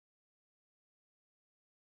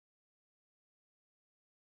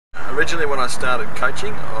Originally when I started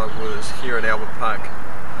coaching, I was here at Albert Park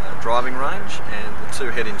driving range, and the two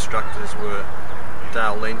head instructors were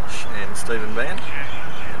Dale Lynch and Stephen Van,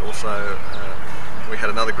 and also we had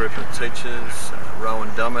another group of teachers, Rowan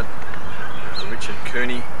Dummett, Richard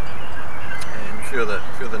Cooney, and a few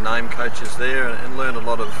of the name coaches there, and learned a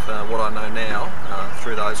lot of what I know now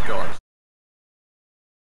through those guys.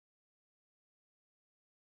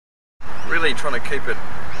 Really trying to keep it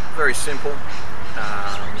very simple,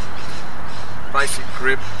 basic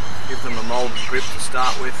grip, give them a moulded grip to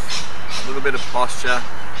start with, a little bit of posture,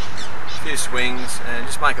 a few swings, and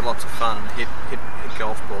just make it lots of fun. Hit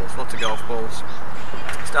golf balls, lots of golf balls.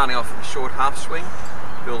 Starting off with a short half swing,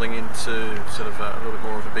 building into sort of a little bit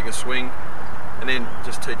more of a bigger swing, and then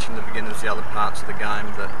just teaching the beginners the other parts of the game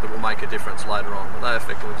that will make a difference later on. But they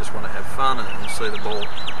effectively just want to have fun and see the ball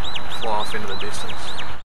fly off into the distance.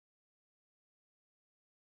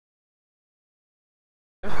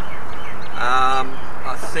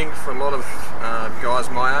 I think for a lot of guys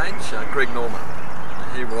my age, Greg Norman,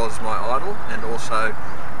 he was my idol, and also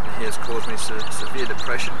he has caused me severe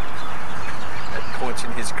depression at points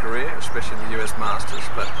in his career, especially the US Masters.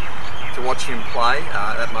 But to watch him play,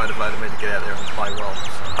 that motivated me to get out there and play well.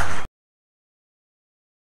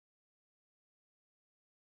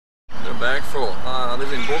 So. A bag full. I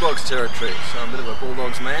live in Bulldogs territory, so I'm a bit of a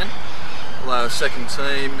Bulldogs man. Although second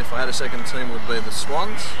team, if I had a second team, would be the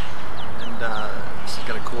Swans. And this is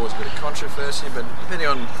going to cause a bit of controversy, but depending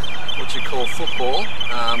on what you call football,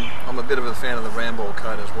 I'm a bit of a fan of the Ramble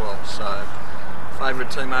code as well. So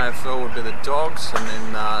favourite team AFL would be the Dogs, and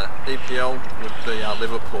then EPL would be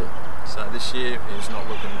Liverpool. So this year is not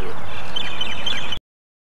looking good.